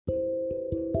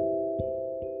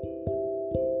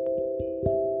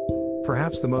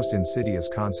Perhaps the most insidious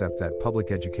concept that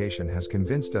public education has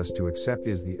convinced us to accept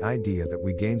is the idea that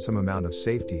we gain some amount of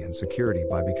safety and security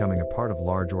by becoming a part of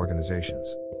large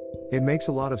organizations. It makes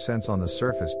a lot of sense on the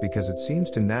surface because it seems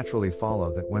to naturally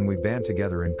follow that when we band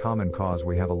together in common cause,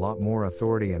 we have a lot more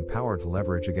authority and power to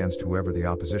leverage against whoever the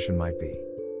opposition might be.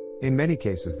 In many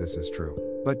cases, this is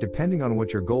true, but depending on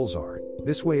what your goals are,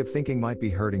 this way of thinking might be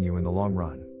hurting you in the long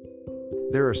run.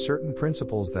 There are certain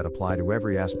principles that apply to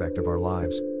every aspect of our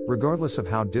lives, regardless of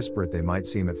how disparate they might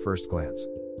seem at first glance.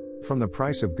 From the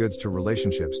price of goods to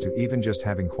relationships to even just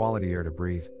having quality air to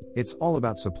breathe, it's all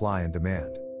about supply and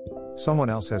demand. Someone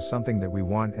else has something that we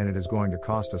want and it is going to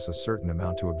cost us a certain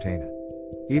amount to obtain it.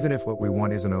 Even if what we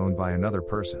want isn't owned by another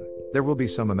person, there will be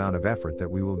some amount of effort that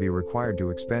we will be required to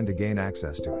expend to gain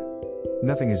access to it.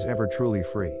 Nothing is ever truly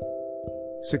free.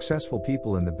 Successful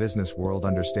people in the business world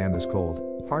understand this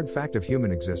cold, hard fact of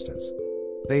human existence.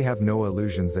 They have no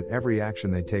illusions that every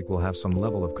action they take will have some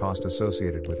level of cost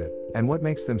associated with it, and what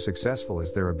makes them successful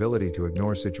is their ability to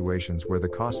ignore situations where the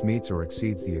cost meets or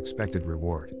exceeds the expected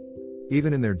reward.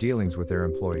 Even in their dealings with their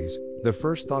employees, the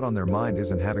first thought on their mind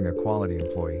isn't having a quality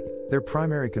employee, their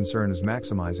primary concern is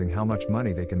maximizing how much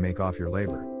money they can make off your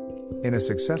labor. In a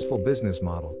successful business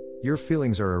model, your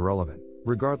feelings are irrelevant,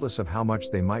 regardless of how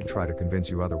much they might try to convince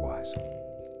you otherwise.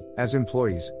 As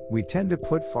employees, we tend to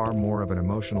put far more of an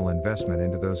emotional investment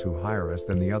into those who hire us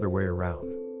than the other way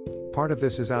around. Part of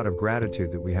this is out of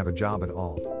gratitude that we have a job at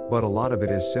all, but a lot of it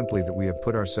is simply that we have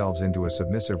put ourselves into a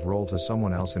submissive role to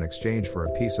someone else in exchange for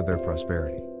a piece of their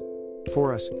prosperity.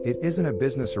 For us, it isn't a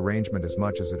business arrangement as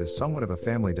much as it is somewhat of a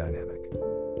family dynamic.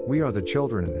 We are the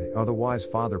children and they are the wise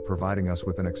father providing us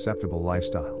with an acceptable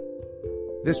lifestyle.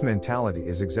 This mentality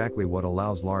is exactly what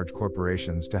allows large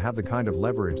corporations to have the kind of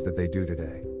leverage that they do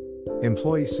today.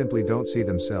 Employees simply don't see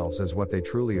themselves as what they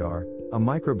truly are, a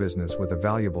microbusiness with a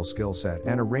valuable skill set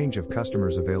and a range of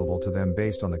customers available to them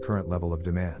based on the current level of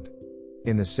demand.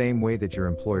 In the same way that your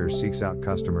employer seeks out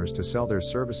customers to sell their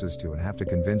services to and have to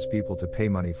convince people to pay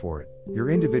money for it, your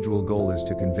individual goal is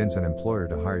to convince an employer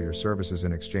to hire your services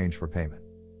in exchange for payment.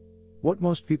 What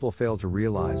most people fail to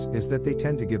realize is that they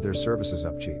tend to give their services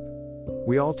up cheap.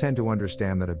 We all tend to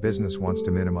understand that a business wants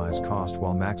to minimize cost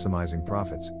while maximizing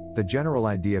profits, the general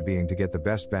idea being to get the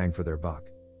best bang for their buck.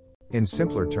 In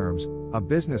simpler terms, a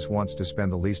business wants to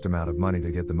spend the least amount of money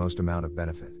to get the most amount of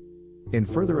benefit. In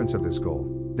furtherance of this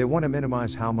goal, they want to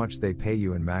minimize how much they pay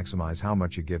you and maximize how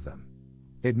much you give them.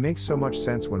 It makes so much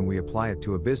sense when we apply it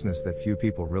to a business that few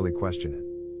people really question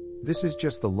it. This is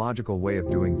just the logical way of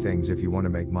doing things if you want to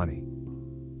make money.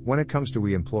 When it comes to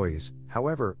we employees,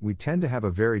 however, we tend to have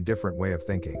a very different way of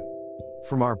thinking.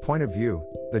 From our point of view,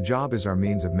 the job is our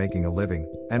means of making a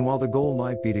living, and while the goal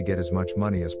might be to get as much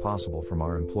money as possible from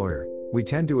our employer, we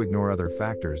tend to ignore other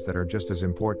factors that are just as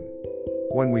important.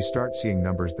 When we start seeing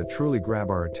numbers that truly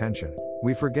grab our attention,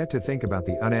 we forget to think about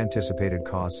the unanticipated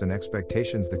costs and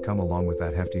expectations that come along with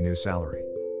that hefty new salary.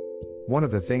 One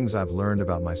of the things I've learned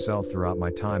about myself throughout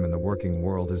my time in the working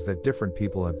world is that different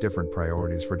people have different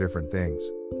priorities for different things.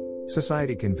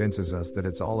 Society convinces us that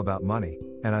it's all about money,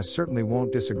 and I certainly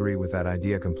won't disagree with that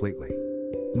idea completely.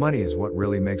 Money is what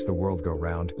really makes the world go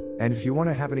round, and if you want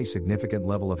to have any significant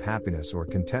level of happiness or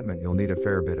contentment, you'll need a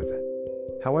fair bit of it.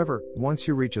 However, once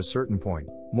you reach a certain point,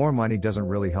 more money doesn't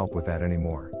really help with that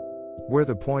anymore. Where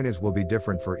the point is will be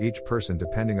different for each person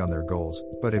depending on their goals,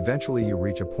 but eventually you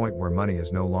reach a point where money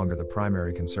is no longer the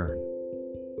primary concern.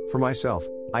 For myself,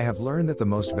 I have learned that the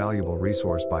most valuable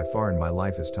resource by far in my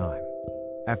life is time.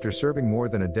 After serving more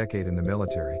than a decade in the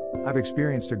military, I've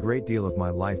experienced a great deal of my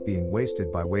life being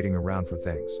wasted by waiting around for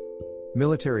things.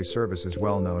 Military service is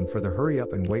well known for the hurry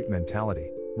up and wait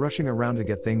mentality, rushing around to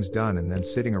get things done and then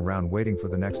sitting around waiting for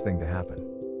the next thing to happen.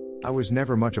 I was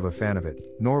never much of a fan of it,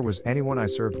 nor was anyone I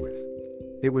served with.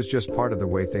 It was just part of the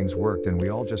way things worked and we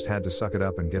all just had to suck it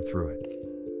up and get through it.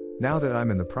 Now that I'm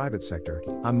in the private sector,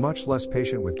 I'm much less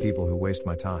patient with people who waste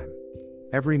my time.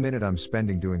 Every minute I'm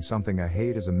spending doing something I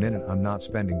hate is a minute I'm not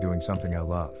spending doing something I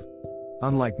love.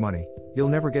 Unlike money, you'll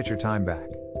never get your time back.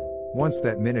 Once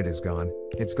that minute is gone,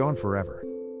 it's gone forever.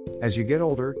 As you get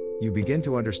older, you begin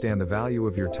to understand the value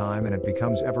of your time and it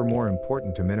becomes ever more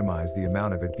important to minimize the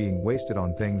amount of it being wasted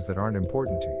on things that aren't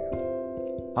important to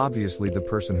you. Obviously, the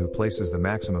person who places the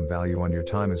maximum value on your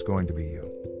time is going to be you.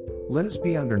 Let us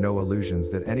be under no illusions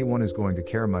that anyone is going to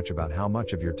care much about how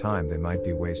much of your time they might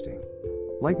be wasting.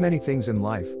 Like many things in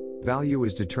life, value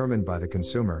is determined by the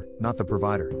consumer, not the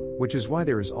provider, which is why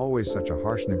there is always such a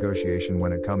harsh negotiation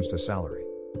when it comes to salary.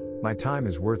 My time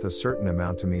is worth a certain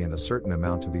amount to me and a certain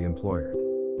amount to the employer.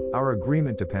 Our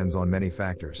agreement depends on many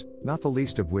factors, not the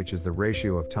least of which is the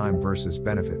ratio of time versus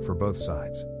benefit for both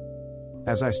sides.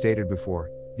 As I stated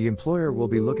before, the employer will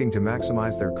be looking to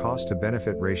maximize their cost to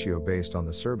benefit ratio based on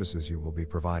the services you will be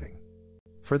providing.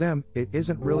 For them, it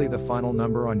isn't really the final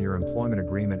number on your employment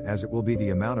agreement, as it will be the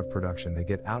amount of production they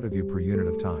get out of you per unit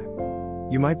of time.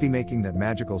 You might be making that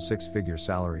magical 6-figure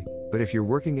salary, but if you're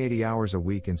working 80 hours a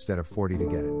week instead of 40 to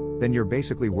get it, then you're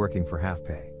basically working for half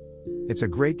pay. It's a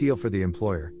great deal for the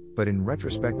employer, but in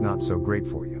retrospect not so great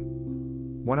for you.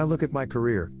 When I look at my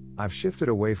career, I've shifted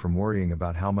away from worrying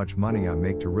about how much money I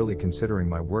make to really considering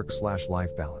my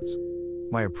work/life balance.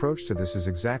 My approach to this is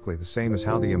exactly the same as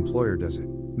how the employer does it,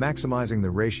 maximizing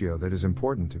the ratio that is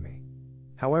important to me.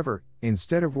 However,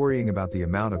 instead of worrying about the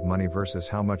amount of money versus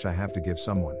how much I have to give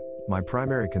someone, my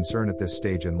primary concern at this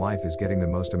stage in life is getting the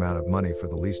most amount of money for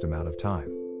the least amount of time.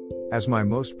 As my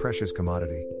most precious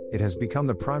commodity, it has become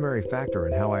the primary factor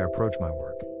in how I approach my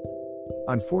work.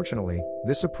 Unfortunately,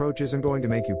 this approach isn't going to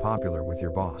make you popular with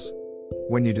your boss.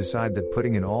 When you decide that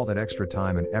putting in all that extra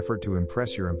time and effort to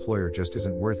impress your employer just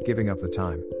isn't worth giving up the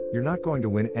time, you're not going to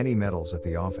win any medals at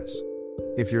the office.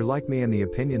 If you're like me and the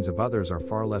opinions of others are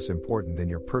far less important than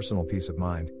your personal peace of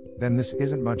mind, then this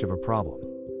isn't much of a problem.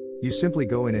 You simply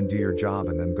go in and do your job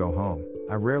and then go home.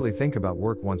 I rarely think about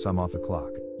work once I'm off the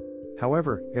clock.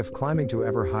 However, if climbing to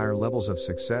ever higher levels of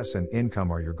success and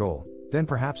income are your goal, then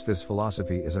perhaps this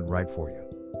philosophy isn't right for you.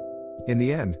 In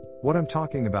the end, what I'm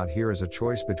talking about here is a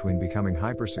choice between becoming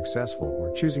hyper-successful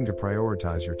or choosing to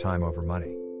prioritize your time over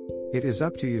money. It is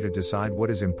up to you to decide what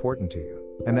is important to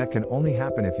you, and that can only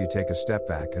happen if you take a step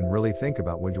back and really think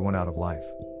about what you want out of life.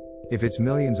 If it's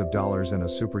millions of dollars and a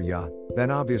super yacht,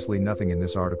 then obviously nothing in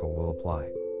this article will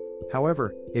apply.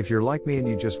 However, if you're like me and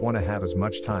you just want to have as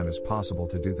much time as possible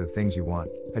to do the things you want,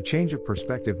 a change of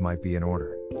perspective might be in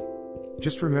order.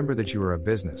 Just remember that you are a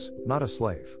business, not a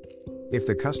slave. If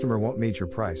the customer won't meet your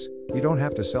price, you don't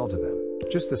have to sell to them,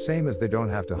 just the same as they don't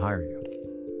have to hire you.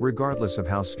 Regardless of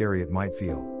how scary it might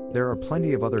feel, there are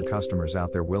plenty of other customers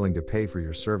out there willing to pay for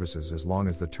your services as long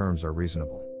as the terms are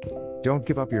reasonable. Don't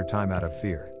give up your time out of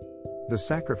fear. The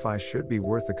sacrifice should be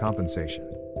worth the compensation.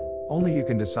 Only you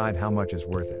can decide how much is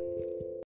worth it.